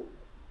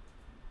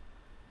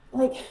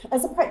 like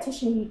as a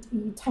practitioner,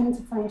 you tend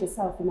to find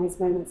yourself in those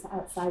moments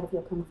outside of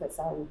your comfort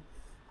zone,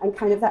 and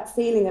kind of that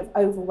feeling of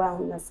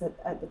overwhelmness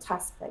at the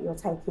task that you're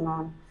taking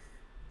on.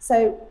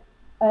 So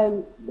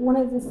one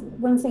of the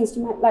things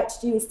you might like to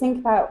do is think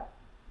about,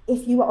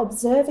 if you were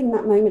observing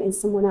that moment in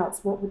someone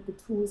else, what would the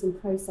tools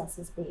and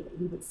processes be that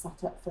you would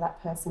set up for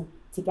that person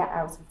to get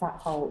out of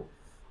that hole?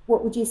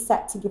 What would you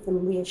set to give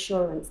them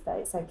reassurance that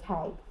it's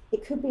okay?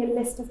 It could be a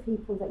list of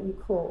people that you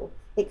call.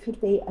 It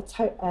could be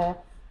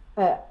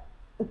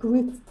a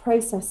group of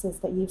processes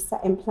that you've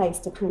set in place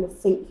to kind of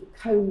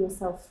comb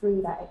yourself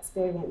through that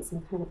experience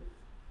and kind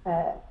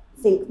of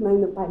think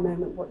moment by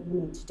moment what you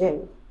need to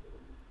do.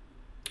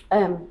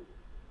 And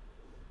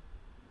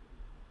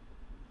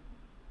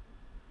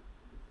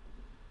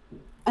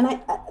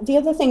the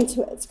other thing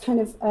to kind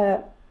of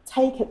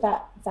take at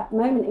that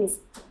moment is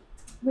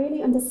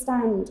really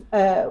understand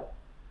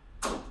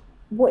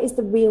what is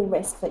the real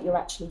risk that you're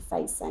actually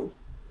facing.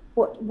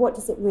 What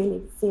does it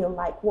really feel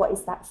like? What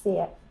is that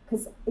fear?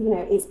 Because, you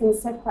know, it's been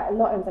said quite a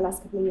lot over the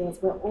last couple of years,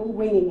 we're all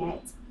winging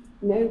it.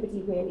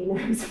 Nobody really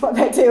knows what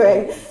they're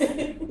doing.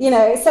 You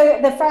know, so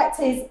the fact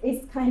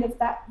is kind of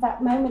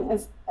that moment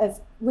of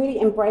really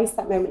embrace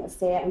that moment of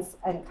fear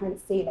and kind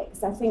of feel it.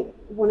 Because I think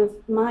one of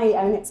my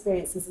own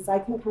experiences is I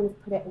can kind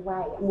of put it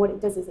away, and what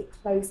it does is it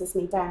closes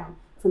me down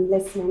from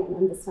listening and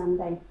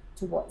understanding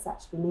to what's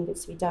actually needed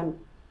to be done.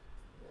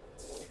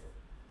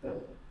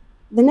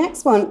 The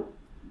next one,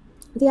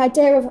 the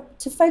idea of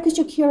to focus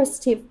your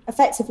curiosity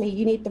effectively,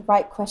 you need the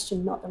right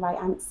question, not the right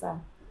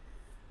answer.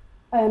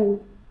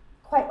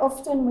 Quite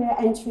often we're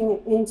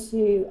entering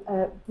into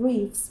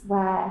briefs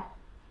where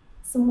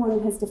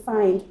someone has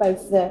defined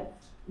both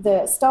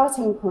the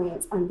starting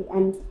point and the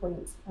end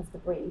point of the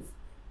brief.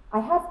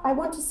 I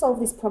want to solve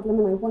this problem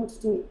and I want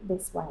to do it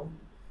this way.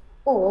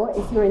 Or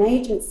if you're an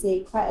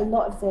agency, quite a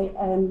lot of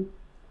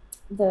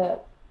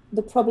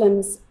the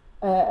problems,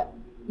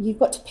 you've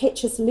got to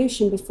pitch a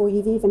solution before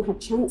you've even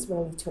had chance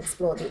really to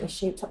explore the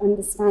issue, to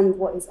understand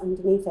what is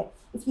underneath it.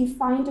 If you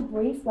find a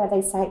brief where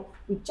they say,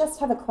 we just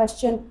have a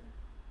question,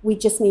 we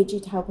just need you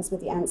to help us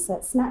with the answer,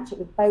 snatch it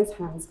with both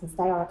hands because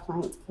they are a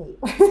client to keep.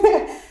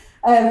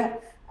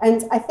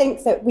 And I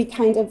think that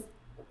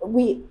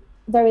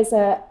there is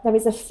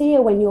a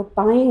fear when you're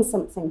buying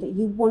something that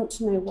you want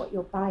to know what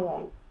you're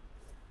buying.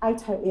 I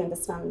totally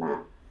understand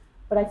that.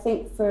 But I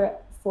think for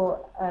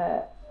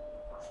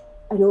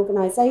an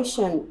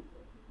organisation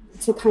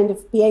to kind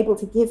of be able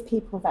to give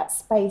people that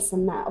space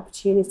and that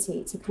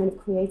opportunity to kind of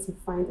creatively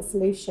find a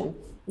solution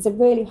is a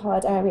really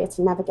hard area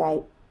to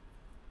navigate.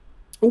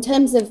 In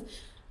terms of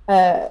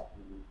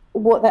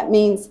what that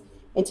means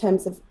in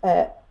terms of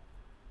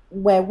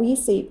where we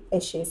see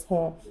issues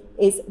here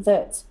is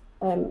that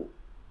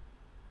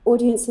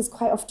audiences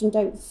quite often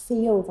don't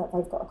feel that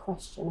they've got a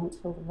question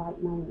until the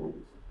right moment.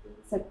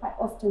 So quite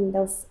often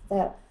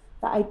the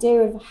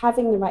idea of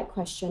having the right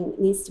question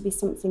needs to be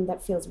something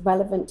that feels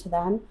relevant to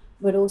them,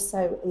 but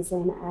also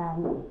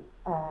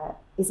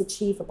is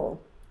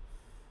achievable.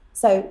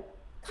 So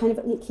kind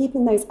of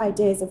keeping those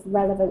ideas of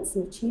relevance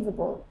and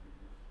achievable,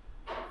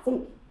 I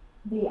think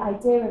the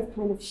idea of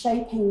kind of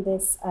shaping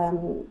this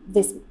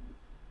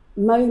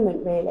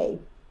moment really,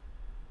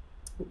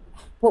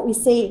 what we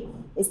see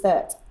is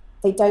that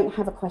they don't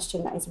have a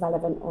question that is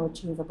relevant or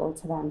achievable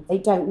to them. They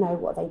don't know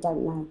what they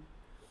don't know.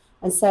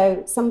 And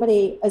so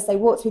somebody, as they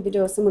walk through the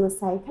door, someone will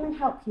say, can I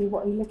help you?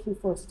 What are you looking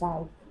for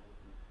today?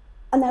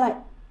 And they're like,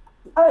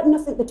 oh,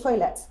 nothing, the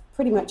toilet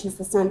pretty much is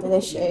the standard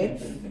issue,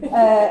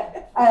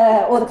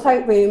 or the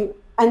cloakroom.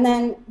 And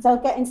then they'll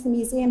get into the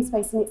museum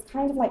space and it's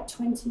kind of like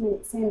 20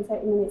 minutes in,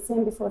 30 minutes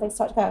in before they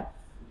start to go,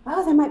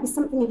 oh, there might be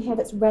something in here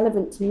that's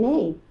relevant to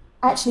me.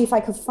 Actually, if I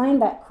could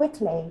find that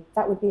quickly,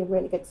 that would be a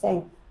really good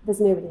thing. There's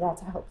nobody there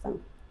to help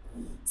them.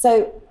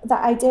 So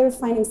that idea of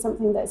finding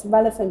something that's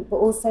relevant but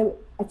also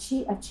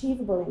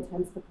achievable in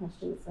terms of the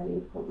question is very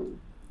important.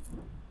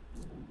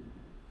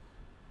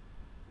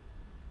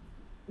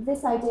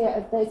 This idea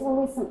of there's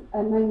always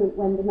a moment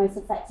when the most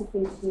effective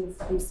thing to do is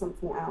to do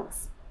something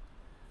else.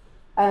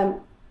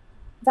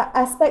 That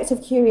aspect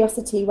of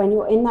curiosity, when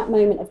you're in that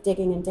moment of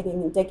digging and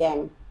digging and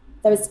digging,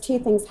 there is two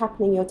things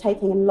happening. You're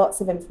taking in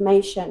lots of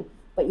information,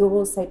 but you're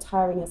also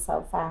tiring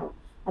yourself out.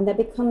 And there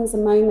becomes a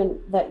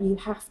moment that you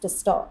have to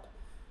stop.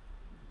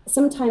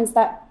 Sometimes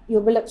that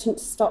you're reluctant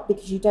to stop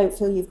because you don't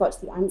feel you've got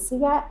to the answer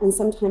yet, and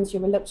sometimes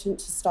you're reluctant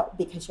to stop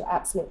because you're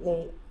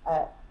absolutely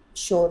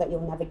sure that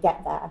you'll never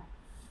get there.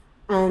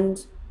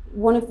 And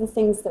one of the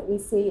things that we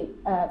see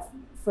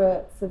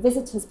for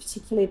visitors,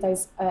 particularly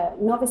those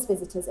novice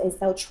visitors, is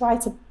they'll try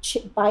to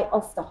bite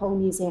off the whole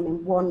museum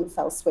in one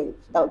fell swoop.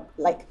 They'll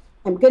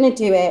I'm going to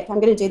do it. I'm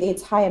going to do the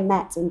entire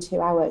Met in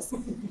 2 hours.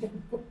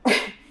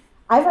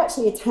 I've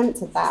actually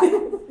attempted that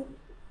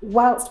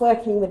whilst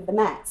working with the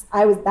Met.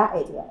 I was that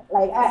idiot.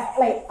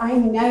 I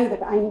know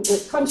that I'm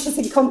with conscious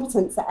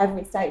incompetence at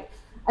every stage.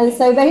 And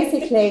so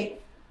basically,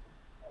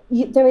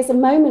 there is a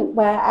moment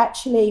where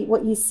actually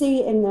what you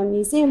see in the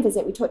museum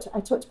visit, I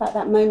talked about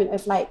that moment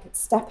of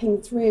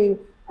stepping through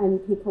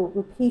and people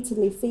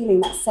repeatedly feeling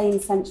that same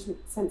sensory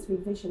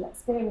visual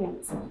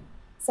experience.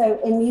 So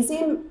in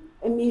museum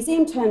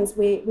terms,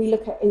 we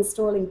look at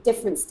installing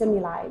different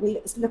stimuli.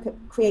 We look at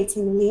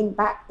creating lean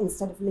back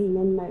instead of lean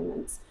in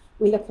moments.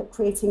 We look at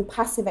creating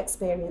passive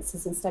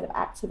experiences instead of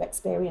active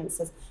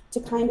experiences to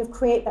kind of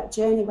create that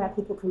journey where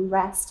people can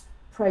rest,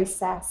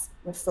 process,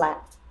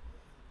 reflect.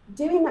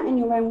 Doing that in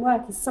your own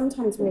work is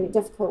sometimes really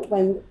difficult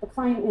when the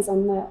client is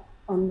on the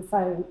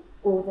phone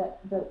or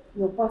that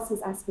your boss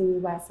is asking you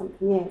where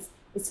something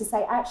is to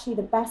say, actually,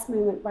 the best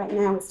moment right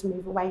now is to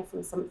move away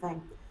from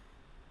something.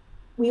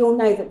 We all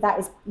know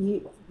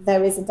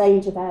there is a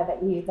danger there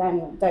that you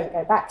then don't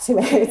go back to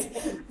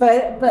it.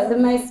 But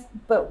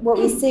what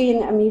we see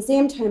in a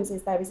museum terms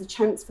is there is a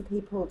chance for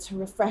people to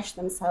refresh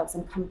themselves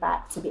and come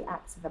back to be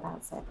active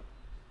about it.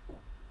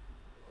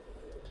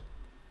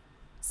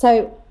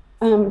 So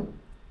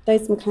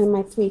those are kind of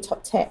my 3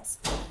 top tips.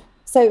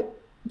 So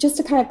just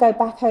to kind of go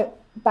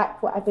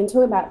back what I've been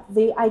talking about,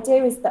 the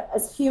idea is that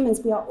as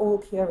humans, we are all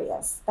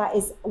curious. That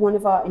is one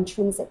of our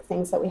intrinsic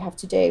things that we have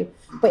to do.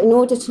 But in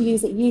order to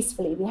use it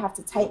usefully, we have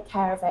to take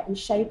care of it and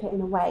shape it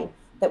in a way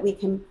that we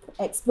can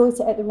exploit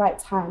it at the right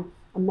time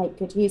and make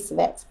good use of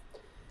it.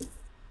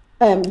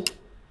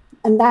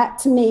 And that,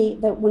 to me,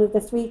 one of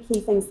the 3 key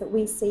things that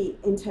we see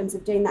in terms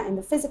of doing that in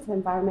the physical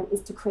environment is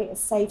to create a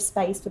safe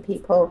space for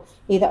people,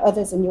 either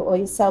others or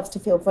yourselves, to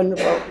feel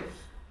vulnerable.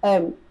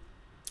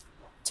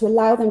 To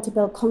allow them to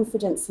build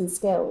confidence and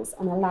skills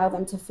and allow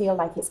them to feel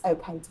like it's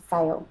okay to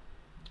fail.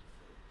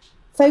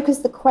 Focus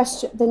the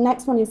question. The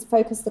next one is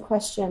focus the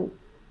question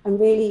and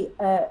really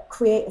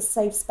create a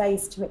safe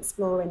space to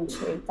explore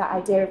into. That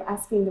idea of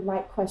asking the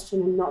right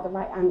question and not the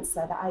right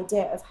answer. The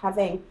idea of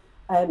having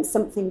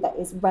something that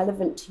is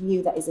relevant to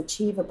you, that is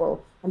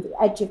achievable, and the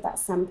edge of that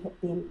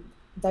sandpit being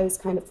those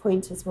kind of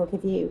pointers will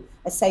give you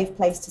a safe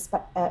place to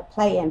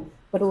play in,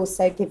 but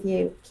also keep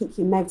you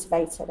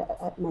motivated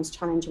at the most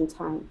challenging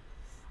time.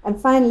 And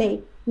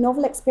finally,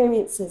 novel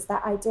experiences,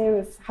 that idea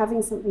of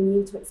having something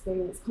new to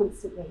experience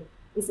constantly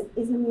is an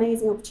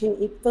amazing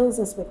opportunity. It fills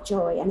us with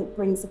joy and it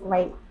brings a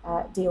great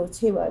deal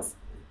to us,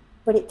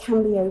 but it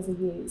can be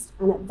overused.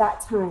 And at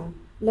that time,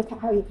 look at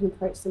how you can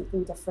approach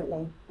something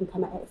differently and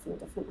come at it from a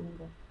different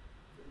angle.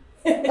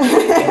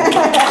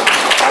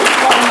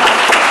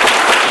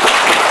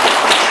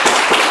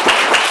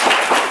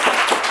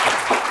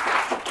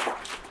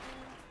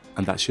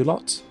 And that's your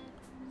lot.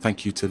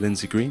 Thank you to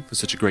Lindsay Green for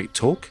such a great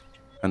talk.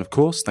 And of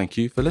course, thank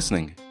you for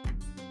listening.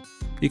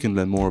 You can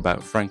learn more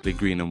about Frankly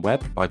Green and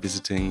Webb by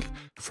visiting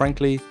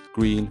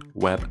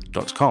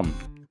franklygreenweb.com.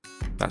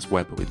 That's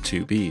web with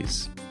 2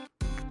 B's.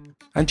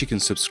 And you can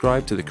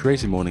subscribe to the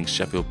Creative Mornings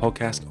Sheffield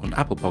podcast on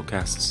Apple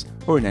Podcasts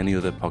or in any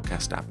other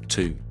podcast app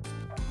too.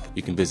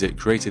 You can visit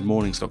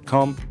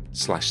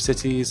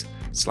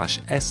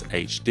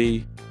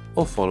creativemornings.com/cities/SHD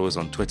or follow us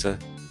on Twitter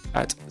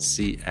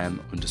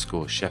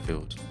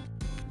 @CM_Sheffield.